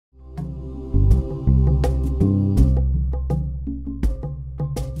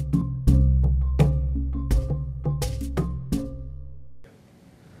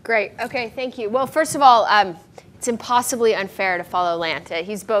Great. Okay, thank you. Well, first of all, it's impossibly unfair to follow Lant.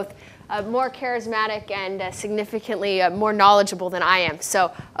 He's both more charismatic and significantly more knowledgeable than I am.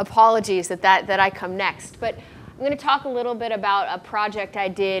 So apologies that I come next. But I'm going to talk a little bit about a project I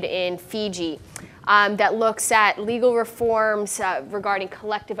did in Fiji that looks at legal reforms regarding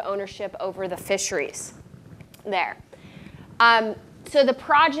collective ownership over the fisheries there. So the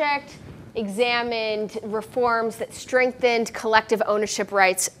project examined reforms that strengthened collective ownership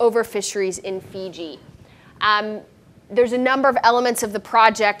rights over fisheries in Fiji. There's a number of elements of the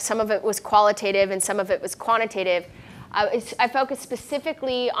project. Some of it was qualitative and some of it was quantitative. I focused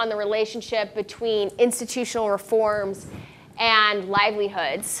specifically on the relationship between institutional reforms and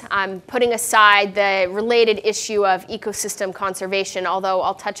livelihoods, putting aside the related issue of ecosystem conservation, although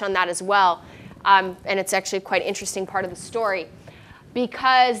I'll touch on that as well. And it's actually quite an interesting part of the story.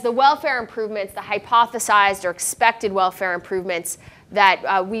 Because the welfare improvements, the hypothesized or expected welfare improvements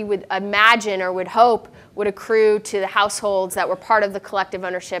that we would imagine or would hope would accrue to the households that were part of the collective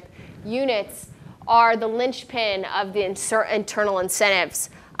ownership units are the linchpin of the internal incentives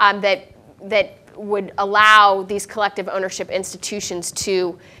that would allow these collective ownership institutions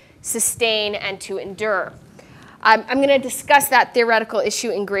to sustain and to endure. I'm going to discuss that theoretical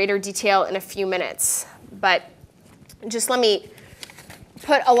issue in greater detail in a few minutes, but just let me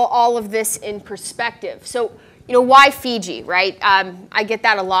put all of this in perspective. So, why Fiji, right? I get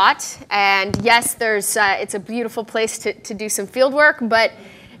that a lot, and yes, it's a beautiful place to do some field work, but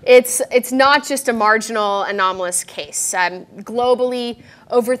it's not just a marginal, anomalous case. Globally,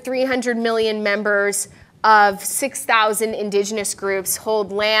 over 300 million members of 6,000 indigenous groups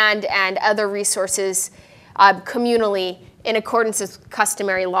hold land and other resources communally in accordance with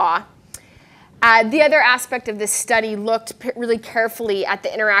customary law. The other aspect of this study looked really carefully at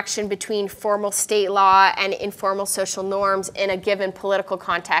the interaction between formal state law and informal social norms in a given political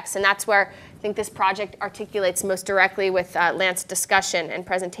context. And that's where I think this project articulates most directly with Lant's discussion and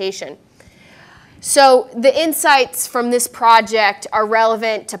presentation. So the insights from this project are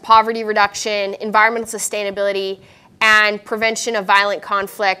relevant to poverty reduction, environmental sustainability, and prevention of violent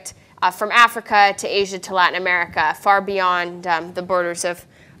conflict from Africa to Asia to Latin America, far beyond the borders of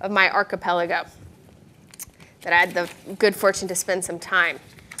my archipelago that I had the good fortune to spend some time.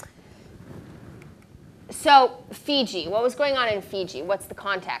 So Fiji, what was going on in Fiji? What's the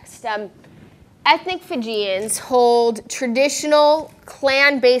context? Ethnic Fijians hold traditional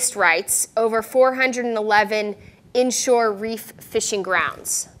clan-based rights over 411 inshore reef fishing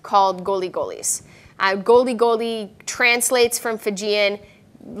grounds called goli-golis. Goli-goli translates from Fijian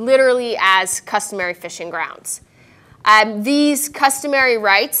literally as customary fishing grounds. These customary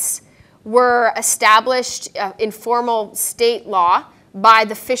rights were established in formal state law by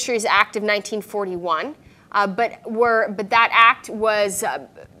the Fisheries Act of 1941, but that act was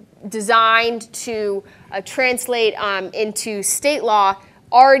designed to translate into state law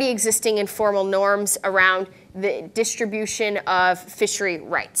already existing informal norms around the distribution of fishery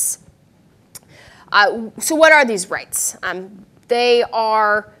rights. So what are these rights? They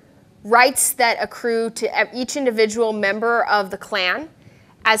are rights that accrue to each individual member of the clan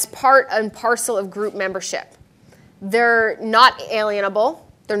as part and parcel of group membership. They're not alienable,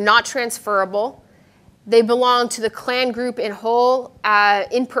 they're not transferable, they belong to the clan group in whole,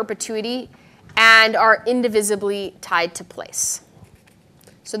 in perpetuity, and are indivisibly tied to place.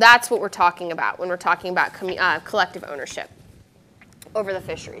 So that's what we're talking about when we're talking about collective ownership over the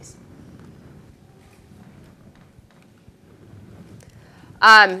fisheries.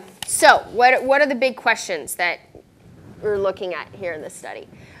 So what are the big questions that we're looking at here in this study?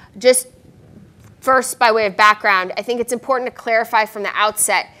 Just first, by way of background, I think it's important to clarify from the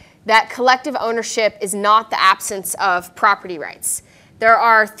outset that collective ownership is not the absence of property rights. There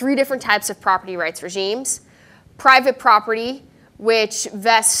are three different types of property rights regimes. Private property, which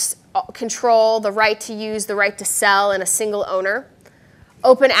vests control, the right to use, the right to sell in a single owner.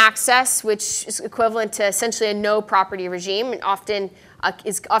 Open access, which is equivalent to essentially a no property regime and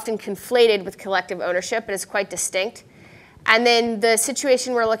is often conflated with collective ownership, but is quite distinct. And then the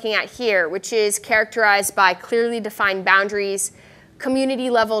situation we're looking at here, which is characterized by clearly defined boundaries,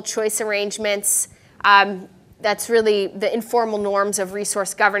 community-level choice arrangements, that's really the informal norms of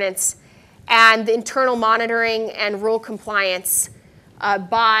resource governance, and the internal monitoring and rule compliance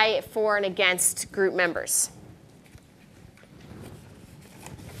by, for, and against group members.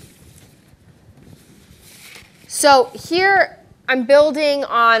 So here I'm building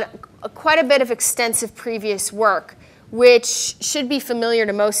on quite a bit of extensive previous work, which should be familiar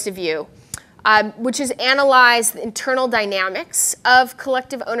to most of you, which has analyzed the internal dynamics of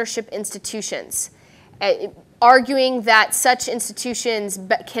collective ownership institutions. arguing that such institutions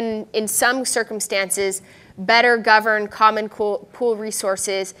can, in some circumstances, better govern common pool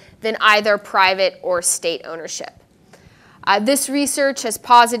resources than either private or state ownership. This research has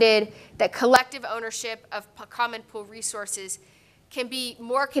posited that collective ownership of common pool resources can be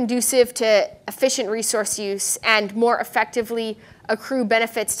more conducive to efficient resource use and more effectively accrue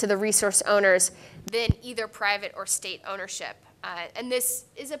benefits to the resource owners than either private or state ownership. And this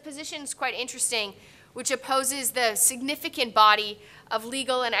is a position that's quite interesting, which opposes the significant body of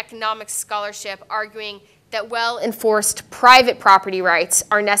legal and economic scholarship arguing that well-enforced private property rights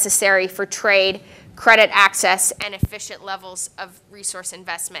are necessary for trade, credit access, and efficient levels of resource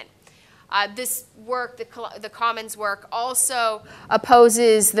investment. This work, the Commons work, also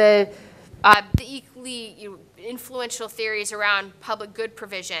opposes the equally influential theories around public good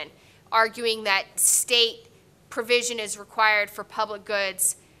provision, arguing that state provision is required for public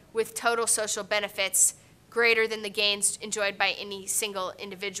goods with total social benefits greater than the gains enjoyed by any single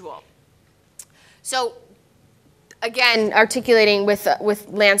individual. So, again, articulating with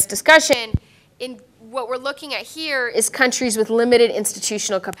Lance's discussion, what we're looking at here is countries with limited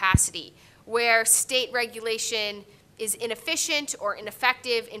institutional capacity, where state regulation is inefficient or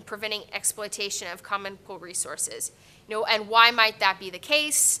ineffective in preventing exploitation of common pool resources. And why might that be the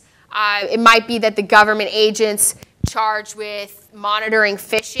case? It might be that the government agents charged with monitoring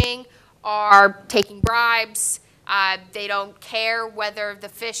fishing are taking bribes. They don't care whether the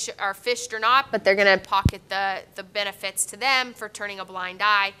fish are fished or not, but they're going to pocket the benefits to them for turning a blind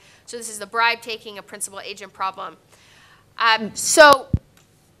eye. So this is the bribe taking, a principal agent problem. So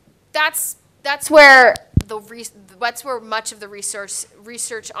that's where much of the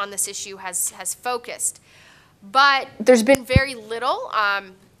research on this issue has focused. But there's been very little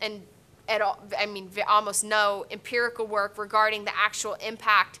and almost no empirical work regarding the actual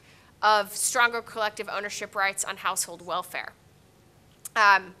impact of stronger collective ownership rights on household welfare.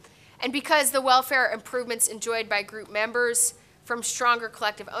 And because the welfare improvements enjoyed by group members from stronger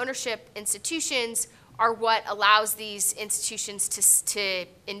collective ownership institutions are what allows these institutions to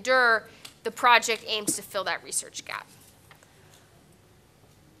endure, the project aims to fill that research gap.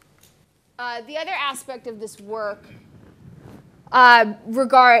 The other aspect of this work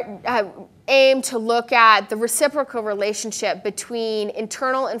aim to look at the reciprocal relationship between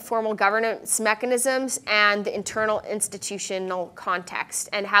internal and formal governance mechanisms and the internal institutional context,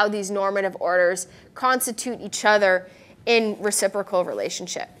 and how these normative orders constitute each other in reciprocal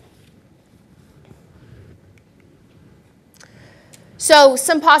relationship. So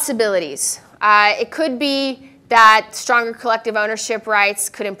some possibilities. It could be that stronger collective ownership rights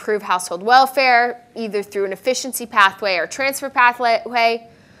could improve household welfare, either through an efficiency pathway or transfer pathway.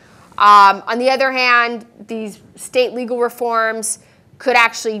 On the other hand, these state legal reforms could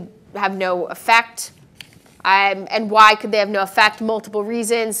actually have no effect. And why could they have no effect? Multiple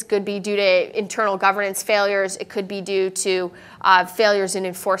reasons. Could be due to internal governance failures. It could be due to failures in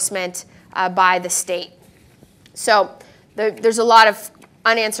enforcement by the state. So there's a lot of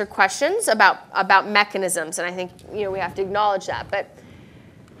unanswered questions about mechanisms, and I think we have to acknowledge that. But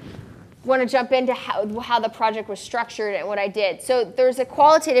I want to jump into how the project was structured and what I did. So there's a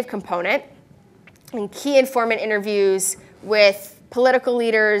qualitative component and key informant interviews with political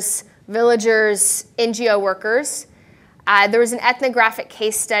leaders, villagers, NGO workers. There was an ethnographic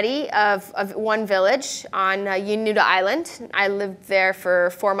case study of one village on UNU Island. I lived there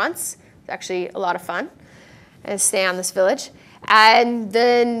for 4 months. It's actually a lot of fun to stay on this village. And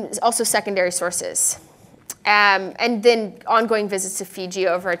then also secondary sources. And then ongoing visits to Fiji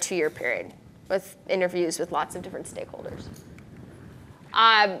over a 2-year period with interviews with lots of different stakeholders.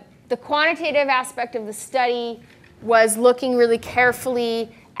 The quantitative aspect of the study was looking really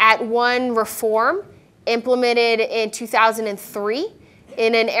carefully at one reform implemented in 2003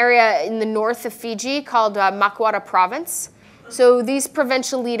 in an area in the north of Fiji called Makuata Province. So these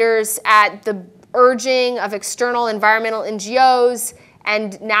provincial leaders, at the urging of external environmental NGOs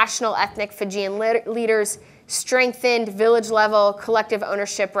and national ethnic Fijian leaders, strengthened village-level collective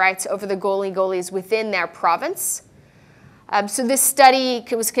ownership rights over the golis within their province. So this study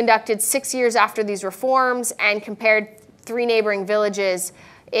was conducted 6 years after these reforms and compared 3 neighboring villages.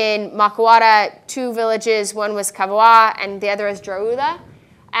 In Makuata, 2 villages, one was Kavawa and the other is Drauda.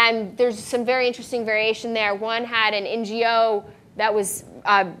 And there's some very interesting variation there. One had an NGO that was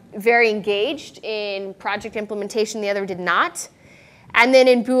very engaged in project implementation, the other did not. And then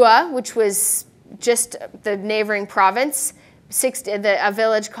in Bua, which was just the neighboring province, a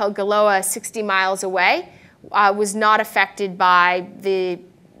village called Galoa, 60 miles away, was not affected by the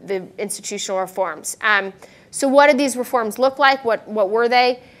institutional reforms. So what did these reforms look like? What were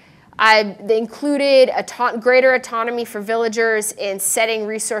they? They included greater autonomy for villagers in setting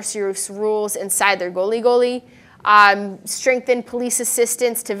resource use rules inside their goli-goli, strengthened police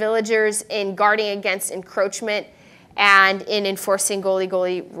assistance to villagers in guarding against encroachment and in enforcing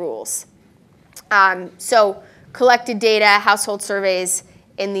goli-goli rules. So collected data, household surveys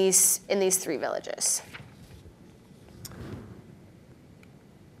in these 3 villages.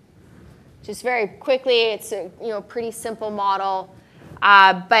 Just very quickly, it's a pretty simple model,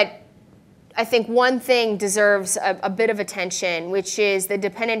 but I think one thing deserves a bit of attention, which is the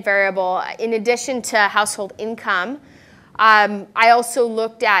dependent variable. In addition to household income, I also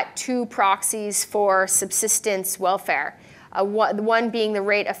looked at 2 proxies for subsistence welfare, one being the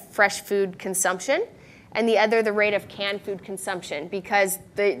rate of fresh food consumption, and the other the rate of canned food consumption, because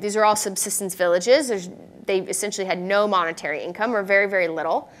these are all subsistence villages. They essentially had no monetary income, or very, very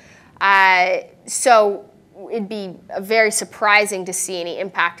little. So it'd be very surprising to see any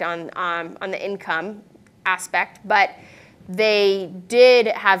impact on the income aspect, but they did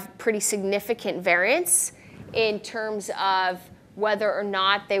have pretty significant variance in terms of whether or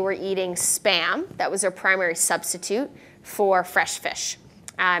not they were eating Spam. That was their primary substitute for fresh fish.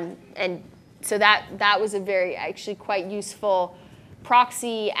 And so that was a very, actually quite useful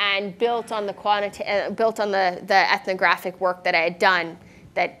proxy, and built on the ethnographic work that I had done,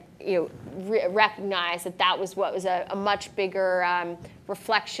 that recognized that was what was a much bigger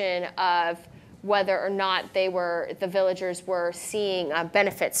reflection of whether or not the villagers were seeing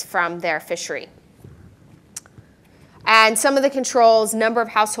benefits from their fishery. And some of the controls: number of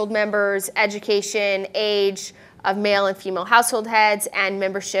household members, education, age of male and female household heads, and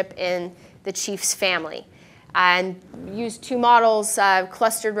membership in the chief's family. And used 2 models: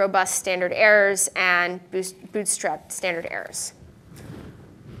 clustered robust standard errors and bootstrapped standard errors.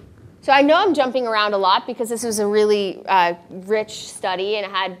 So I know I'm jumping around a lot because this was a really rich study,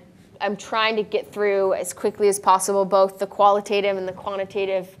 and I'm trying to get through as quickly as possible both the qualitative and the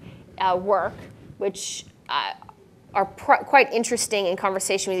quantitative work, which are quite interesting in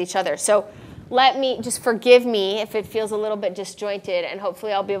conversation with each other. So forgive me if it feels a little bit disjointed, and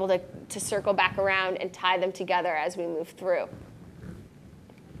hopefully I'll be able to circle back around and tie them together as we move through.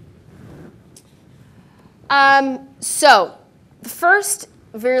 So the first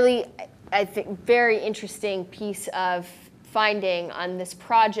really, I think, very interesting piece of finding on this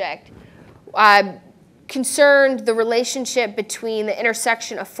project concerned the relationship between the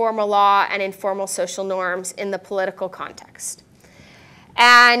intersection of formal law and informal social norms in the political context.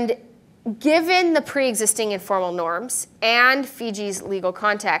 And given the pre-existing informal norms and Fiji's legal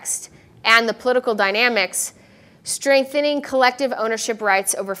context and the political dynamics, strengthening collective ownership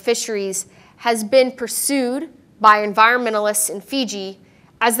rights over fisheries has been pursued by environmentalists in Fiji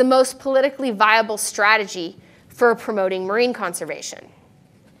as the most politically viable strategy for promoting marine conservation,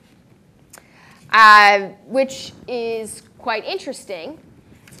 which is quite interesting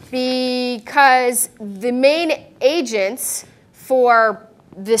because the main agents for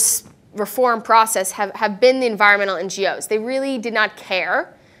this reform process have been the environmental NGOs. They really did not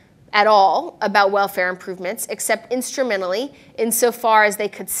care at all about welfare improvements, except instrumentally, insofar as they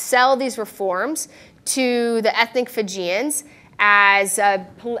could sell these reforms to the ethnic Fijians as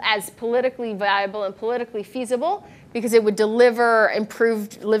politically viable and politically feasible, because it would deliver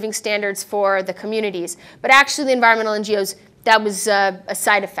improved living standards for the communities. But actually, the environmental NGOs, that was a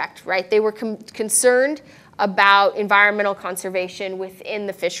side effect, right? They were concerned about environmental conservation within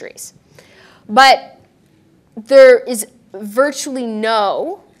the fisheries. But there is virtually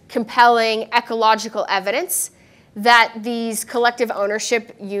no compelling ecological evidence that these collective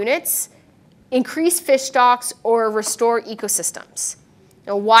ownership units increase fish stocks or restore ecosystems.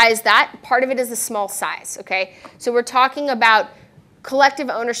 Now, why is that? Part of it is the small size, okay? So we're talking about collective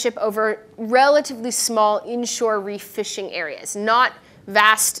ownership over relatively small inshore reef fishing areas, not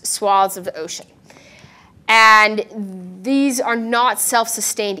vast swaths of the ocean. And these are not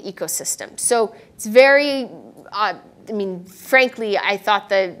self-sustained ecosystems. So it's very, frankly, I thought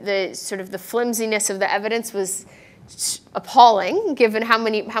the sort of the flimsiness of the evidence was appalling, given how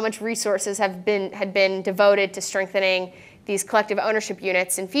much resources had been devoted to strengthening these collective ownership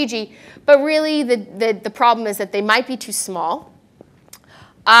units in Fiji. But really, the problem is that they might be too small.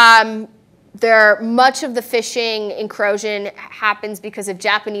 Much of the fishing encroachment happens because of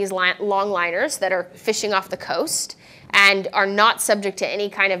Japanese longliners that are fishing off the coast and are not subject to any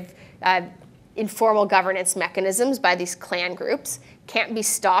kind of informal governance mechanisms by these clan groups. Can't be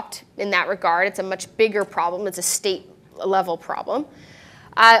stopped in that regard. It's a much bigger problem. It's a state-level problem.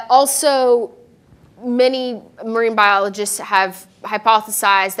 Also, many marine biologists have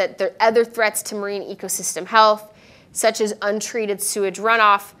hypothesized that there are other threats to marine ecosystem health, such as untreated sewage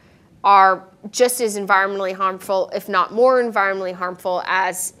runoff, are just as environmentally harmful, if not more environmentally harmful,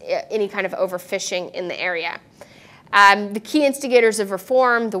 as any kind of overfishing in the area. The key instigators of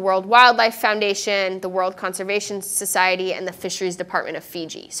reform, the World Wildlife Foundation, the World Conservation Society, and the Fisheries Department of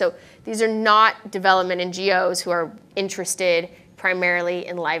Fiji. So these are not development NGOs who are interested primarily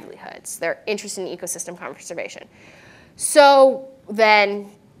in livelihoods. They're interested in ecosystem conservation. So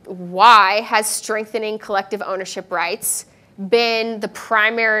then why has strengthening collective ownership rights been the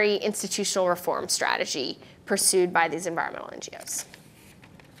primary institutional reform strategy pursued by these environmental NGOs?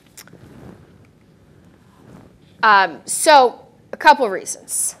 So a couple of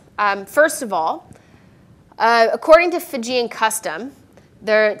reasons. First of all, according to Fijian custom,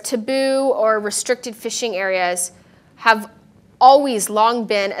 the taboo or restricted fishing areas have always long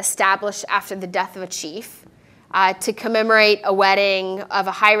been established after the death of a chief to commemorate a wedding of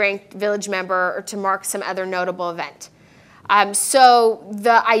a high-ranked village member or to mark some other notable event. So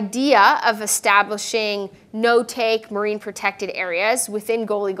the idea of establishing no-take marine protected areas within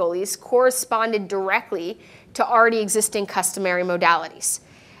goli-golis corresponded directly to already existing customary modalities.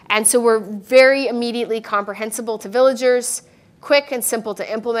 And so were very immediately comprehensible to villagers, quick and simple to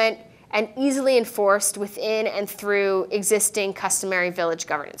implement, and easily enforced within and through existing customary village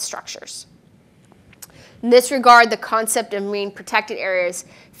governance structures. In this regard, the concept of marine protected areas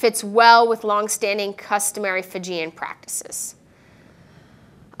fits well with long-standing customary Fijian practices.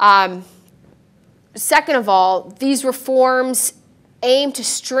 Second of all, these reforms aim to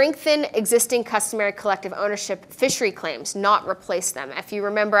strengthen existing customary collective ownership fishery claims, not replace them. If you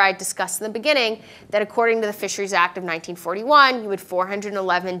remember, I discussed in the beginning that according to the Fisheries Act of 1941, you had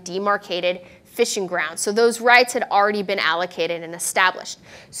 411 demarcated fishing grounds. So those rights had already been allocated and established.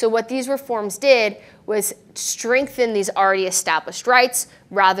 So what these reforms did was strengthen these already established rights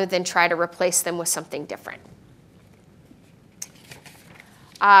rather than try to replace them with something different.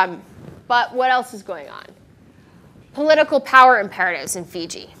 But what else is going on? Political power imperatives in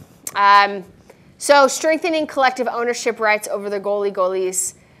Fiji. So strengthening collective ownership rights over the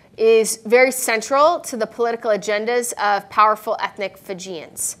goli-golis is very central to the political agendas of powerful ethnic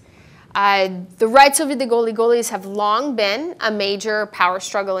Fijians. The rights over the goli-golis have long been a major power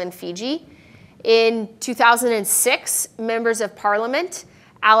struggle in Fiji. In 2006, members of parliament,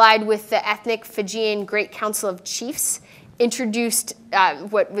 allied with the ethnic Fijian Great Council of Chiefs, introduced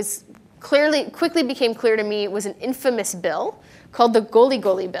what was quickly became clear to me was an infamous bill called the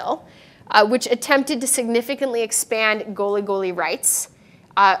Goli-Goli Bill, which attempted to significantly expand goli-goli rights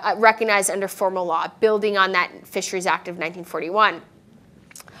recognized under formal law, building on that Fisheries Act of 1941.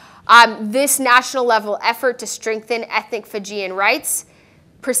 This national level effort to strengthen ethnic Fijian rights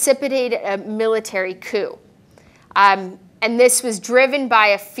precipitated a military coup. And this was driven by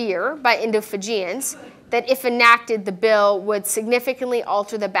a fear by Indo-Fijians that if enacted, the bill would significantly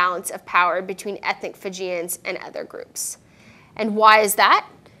alter the balance of power between ethnic Fijians and other groups. And why is that?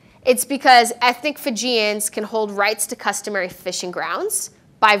 It's because ethnic Fijians can hold rights to customary fishing grounds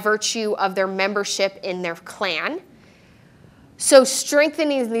by virtue of their membership in their clan. So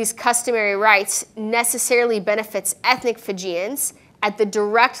strengthening these customary rights necessarily benefits ethnic Fijians at the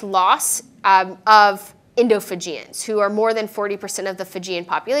direct loss of Indo-Fijians, who are more than 40% of the Fijian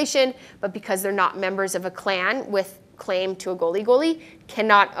population, but because they're not members of a clan with claim to a goli-goli,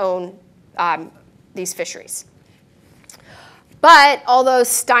 cannot own these fisheries. But although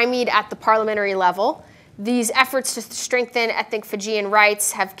stymied at the parliamentary level, these efforts to strengthen ethnic Fijian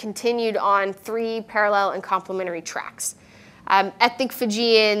rights have continued on three parallel and complementary tracks. Ethnic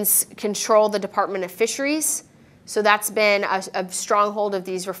Fijians control the Department of Fisheries, so that's been a stronghold of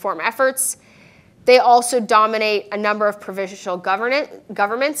these reform efforts. They also dominate a number of provincial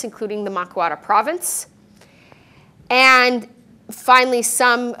governments, including the Makuata province. And finally,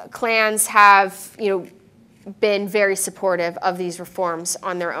 some clans have been very supportive of these reforms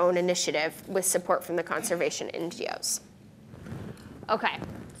on their own initiative with support from the conservation NGOs. Okay,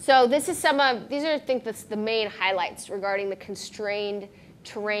 so these are, I think, that's the main highlights regarding the constrained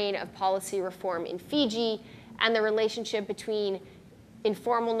terrain of policy reform in Fiji and the relationship between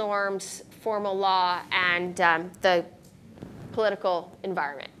informal norms, formal law, and the political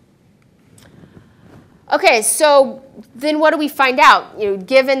environment. Okay, so then what do we find out?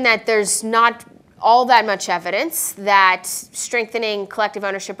 Given that there's not all that much evidence that strengthening collective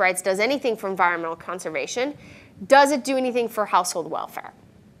ownership rights does anything for environmental conservation, does it do anything for household welfare?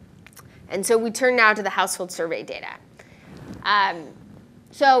 And so we turn now to the household survey data.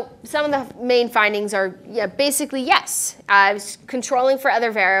 So some of the main findings are basically yes. Controlling for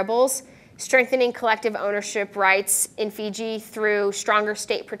other variables, strengthening collective ownership rights in Fiji through stronger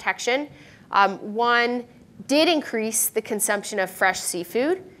state protection. One, did increase the consumption of fresh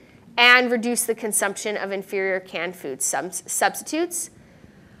seafood and reduce the consumption of inferior canned food substitutes.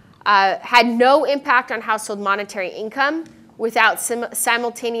 Had no impact on household monetary income without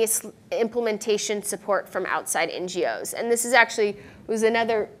simultaneous implementation support from outside NGOs. And this is actually was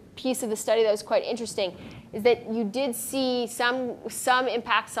another piece of the study that was quite interesting, is that you did see some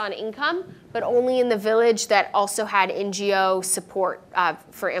impacts on income, but only in the village that also had NGO support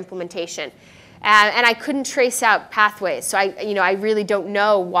for implementation. And I couldn't trace out pathways, so I really don't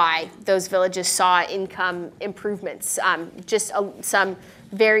know why those villages saw income improvements. Just some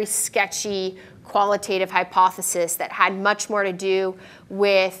very sketchy qualitative hypothesis that had much more to do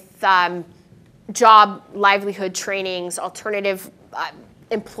with job livelihood trainings, alternative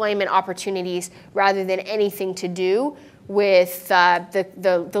employment opportunities, rather than anything to do with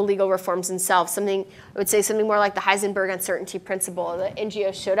the legal reforms themselves. I would say something more like the Heisenberg uncertainty principle. The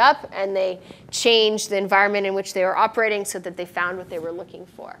NGOs showed up and they changed the environment in which they were operating so that they found what they were looking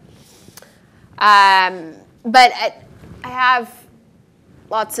for. But I have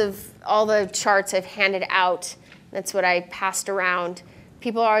lots of all the charts I've handed out. That's what I passed around.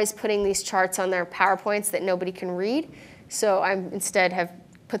 People are always putting these charts on their PowerPoints that nobody can read. So I instead have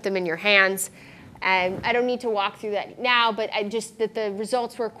put them in your hands. And I don't need to walk through that now, but that the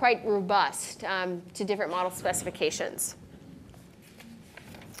results were quite robust to different model specifications.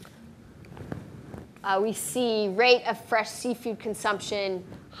 We see rate of fresh seafood consumption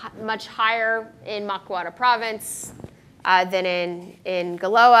much higher in Macuata province than in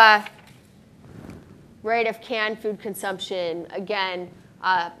Galoa. Rate of canned food consumption, again,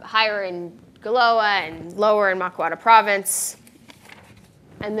 higher in Galoa and lower in Macuata province.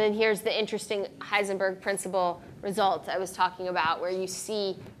 And then here's the interesting Heisenberg principle results I was talking about, where you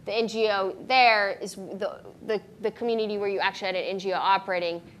see the NGO there is the community where you actually had an NGO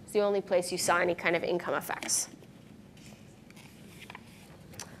operating is the only place you saw any kind of income effects.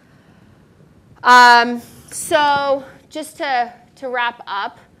 So just to wrap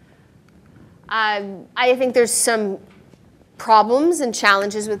up, I think there's some problems and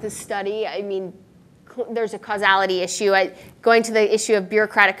challenges with this study. I mean, there's a causality issue. Going to the issue of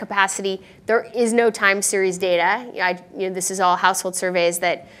bureaucratic capacity, there is no time series data. This is all household surveys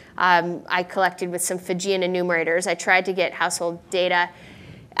that I collected with some Fijian enumerators. I tried to get household data,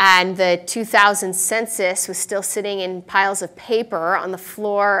 and the 2000 census was still sitting in piles of paper on the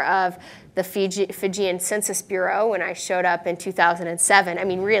floor of the Fijian Census Bureau when I showed up in 2007. I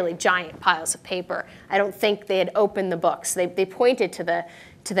mean, really giant piles of paper. I don't think they had opened the books. They pointed to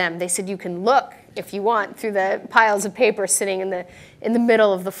them. They said, you can look if you want through the piles of paper sitting in the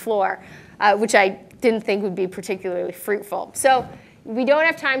middle of the floor, which I didn't think would be particularly fruitful. So we don't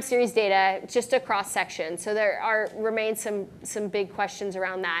have time series data, just a cross section. So there remain some big questions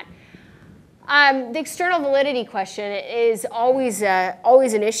around that. The external validity question is always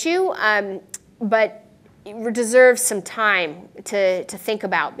an issue, but it deserves some time to think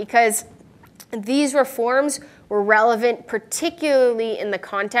about, because these reforms were relevant particularly in the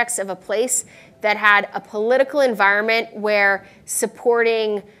context of a place that had a political environment where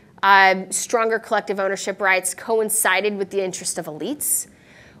supporting stronger collective ownership rights coincided with the interest of elites,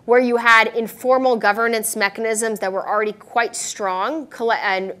 where you had informal governance mechanisms that were already quite strong,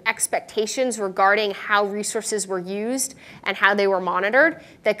 and expectations regarding how resources were used and how they were monitored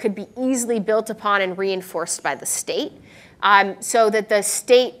that could be easily built upon and reinforced by the state, so that the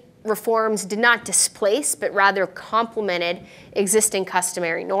state reforms did not displace, but rather complemented existing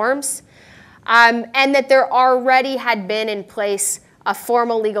customary norms, and that there already had been in place a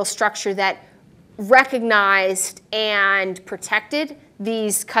formal legal structure that recognized and protected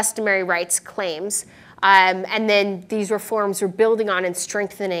these customary rights claims, and then these reforms were building on and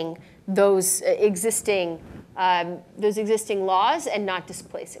strengthening those existing laws and not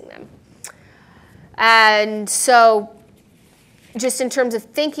displacing them. And so, just in terms of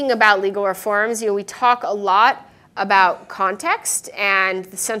thinking about legal reforms, we talk a lot about context and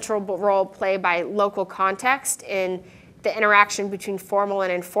the central role played by local context in the interaction between formal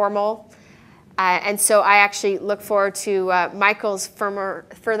and informal. And so I actually look forward to Michael's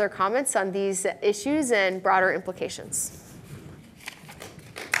further comments on these issues and broader implications.